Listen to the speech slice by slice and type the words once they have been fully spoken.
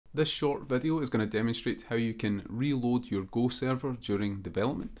This short video is going to demonstrate how you can reload your Go server during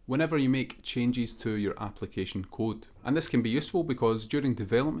development whenever you make changes to your application code. And this can be useful because during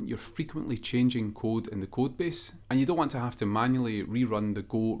development you're frequently changing code in the codebase and you don't want to have to manually rerun the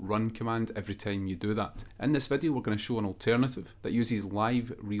go run command every time you do that. In this video we're going to show an alternative that uses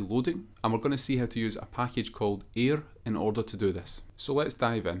live reloading, and we're going to see how to use a package called 𝗏 in order to do this. So let's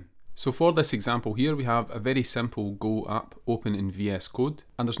dive in. So for this example here we have a very simple Go app open in VS Code,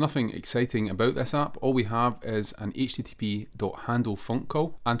 and there's nothing exciting about this app. All we have is an http.handle func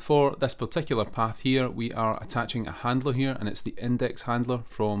call, and for this particular path here we are attaching a handler here, and it's the index handler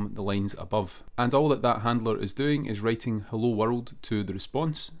from the lines above. And all that handler is doing is writing hello world to the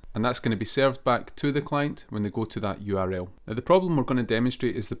response, and that's going to be served back to the client when they go to that URL. Now the problem we're going to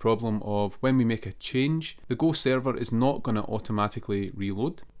demonstrate is the problem of when we make a change, the Go server is not going to automatically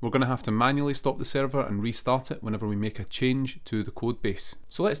reload. We're going to have to manually stop the server and restart it whenever we make a change to the code base.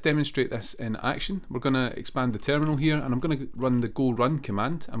 So let's demonstrate this in action. We're going to expand the terminal here, and I'm going to run the go run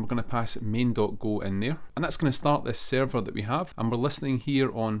command, and we're going to pass main.go in there, and that's going to start this server that we have, and we're listening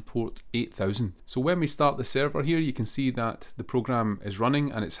here on port 8000. So when we start the server here, you can see that the program is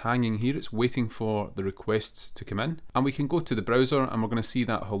running and it's hanging here, it's waiting for the requests to come in, and we can go to the browser and we're going to see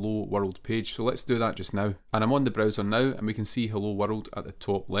that hello world page. So let's do that just now, and I'm on the browser now and we can see hello world at the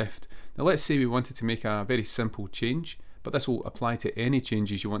top left. Now let's say we wanted to make a very simple change, but this will apply to any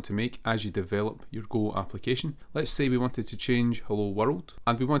changes you want to make as you develop your Go application. Let's say we wanted to change hello world,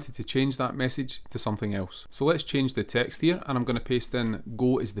 and we wanted to change that message to something else. So let's change the text here, and I'm going to paste in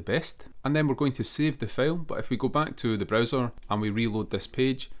Go is the best, and then we're going to save the file. But if we go back to the browser and we reload this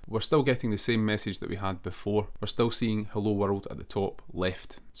page, we're still getting the same message that we had before. We're still seeing hello world at the top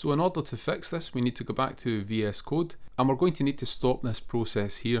left. So in order to fix this, we need to go back to VS Code, and we're going to need to stop this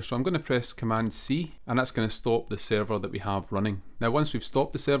process here. So I'm going to press Command C, and that's going to stop the server that we have running. Now once we've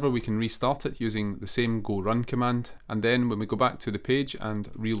stopped the server, we can restart it using the same go run command, and then when we go back to the page and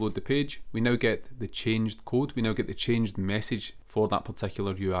reload the page, we now get the changed code, we now get the changed message for that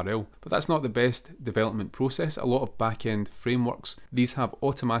particular URL. But that's not the best development process. A lot of back-end frameworks, these have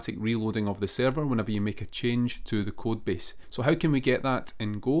automatic reloading of the server whenever you make a change to the code base. So how can we get that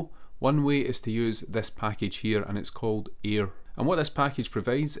in Go? One way is to use this package here, and it's called 𝗏. And what this package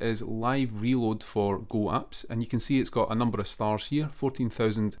provides is live reload for Go apps, and you can see it's got a number of stars here,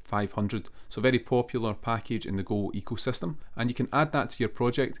 14,500. So a very popular package in the Go ecosystem, and you can add that to your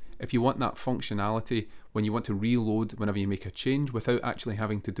project if you want that functionality when you want to reload whenever you make a change without actually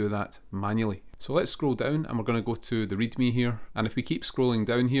having to do that manually. So let's scroll down, and we're going to go to the README here, and if we keep scrolling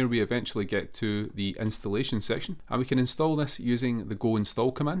down here we eventually get to the installation section, and we can install this using the go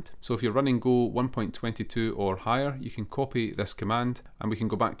install command. So if you're running Go 1.22 or higher, you can copy this command, and we can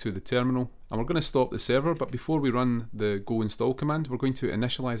go back to the terminal, and we're going to stop the server. But before we run the go install command, we're going to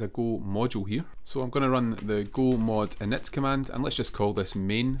initialize a Go module here. So I'm going to run the go mod init command, and let's just call this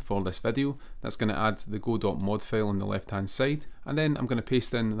main for this video. That's going to add the go.mod file on the left hand side, and then I'm going to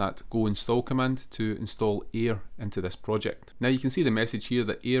paste in that go install command to install 𝗏 into this project. Now you can see the message here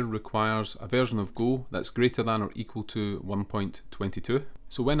that 𝗏 requires a version of Go that's greater than or equal to 1.22.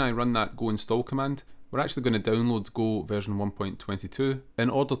 So when I run that go install command, we're actually going to download Go version 1.22 in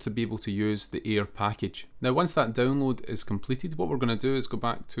order to be able to use the 𝗏 package. Now once that download is completed, what we're going to do is go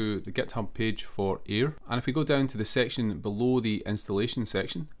back to the GitHub page for 𝗏, and if we go down to the section below the installation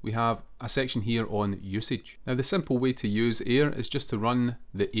section, we have a section here on usage. Now the simple way to use 𝗏 is just to run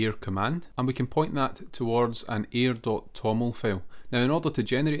the 𝗏 command, and we can point that towards an 𝗏.toml file. Now in order to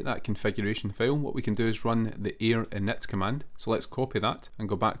generate that configuration file, what we can do is run the 𝗏 init command. So let's copy that and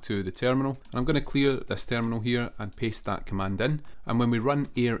go back to the terminal, and I'm going to clear this terminal here and paste that command in, and when we run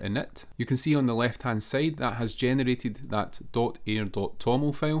𝗏 init, you can see on the left hand side that has generated that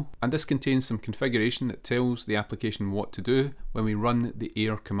 .𝗏.toml file, and this contains some configuration that tells the application what to do when we run the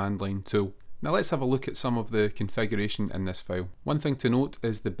𝗏 command line tool. Now let's have a look at some of the configuration in this file. One thing to note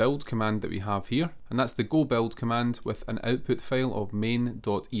is the build command that we have here, and that's the go build command with an output file of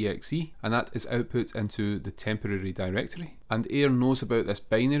main.exe, and that is output into the temporary directory. And 𝗏 knows about this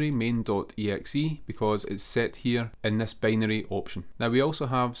binary main.exe because it's set here in this binary option. Now we also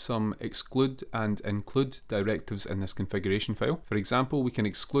have some exclude and include directives in this configuration file. For example, we can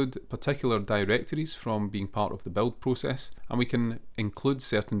exclude particular directories from being part of the build process, and we can include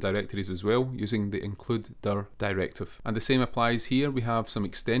certain directories as well using the include dir directive. And the same applies here. We have some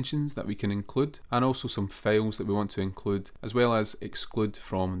extensions that we can include, and also some files that we want to include, as well as exclude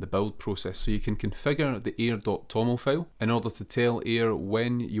from the build process. So you can configure the 𝗏.toml file in order to tell 𝗏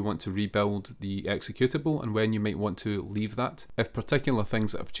when you want to rebuild the executable and when you might want to leave that, if particular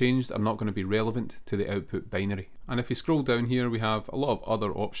things that have changed are not going to be relevant to the output binary. And if you scroll down here, we have a lot of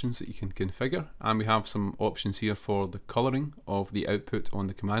other options that you can configure, and we have some options here for the colouring of the output on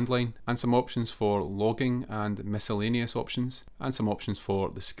the command line, and some options for logging and miscellaneous options, and some options for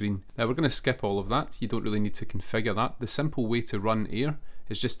the screen. Now we're going to skip all of that. You don't really need to configure that. The simple way to run 𝗏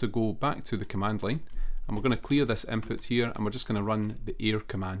is just to go back to the command line, and we're going to clear this input here, and we're just going to run the 𝗏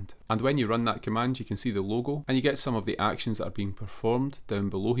command. And when you run that command, you can see the logo, and you get some of the actions that are being performed down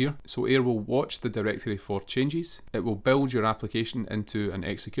below here. So 𝗏 will watch the directory for changes, it will build your application into an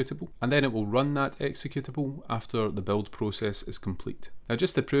executable, and then it will run that executable after the build process is complete. Now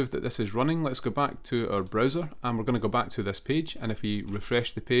just to prove that this is running, let's go back to our browser, and we're going to go back to this page, and if we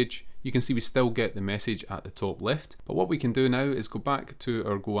refresh the page, you can see we still get the message at the top left. But what we can do now is go back to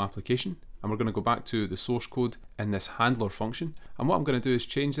our Go application, and we're going to go back to the source code in this handler function. And what I'm going to do is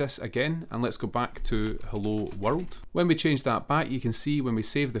change this again, and let's go back to hello world. When we change that back, you can see when we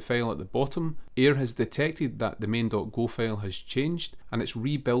save the file at the bottom, 𝗏 has detected that the main.go file has changed, and it's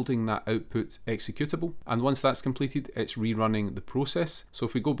rebuilding that output executable. And once that's completed, it's rerunning the process. So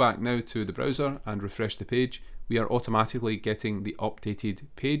if we go back now to the browser and refresh the page, we are automatically getting the updated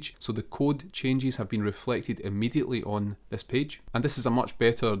page. So the code changes have been reflected immediately on this page. And this is a much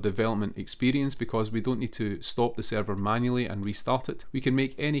better development experience because we don't need to stop the server manually and restart it. We can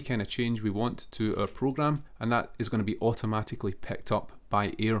make any kind of change we want to our program, and that is going to be automatically picked up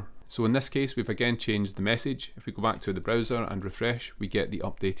by 𝗏. So in this case, we've again changed the message. If we go back to the browser and refresh, we get the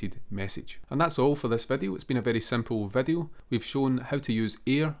updated message. And that's all for this video. It's been a very simple video. We've shown how to use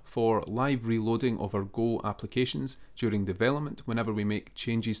𝗏 for live reloading of our Go applications during development whenever we make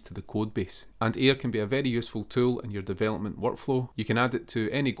changes to the code base. And 𝗏 can be a very useful tool in your development workflow. You can add it to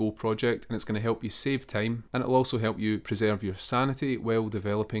any Go project, and it's going to help you save time, and it'll also help you preserve your sanity while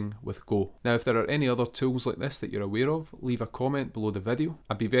developing with Go. Now, if there are any other tools like this that you're aware of, leave a comment below the video.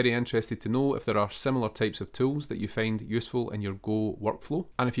 I'd be very interested to know if there are similar types of tools that you find useful in your Go workflow.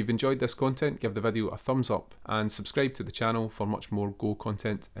 And if you've enjoyed this content, give the video a thumbs up and subscribe to the channel for much more Go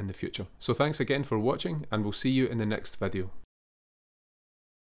content in the future. So thanks again for watching, and we'll see you in the next video.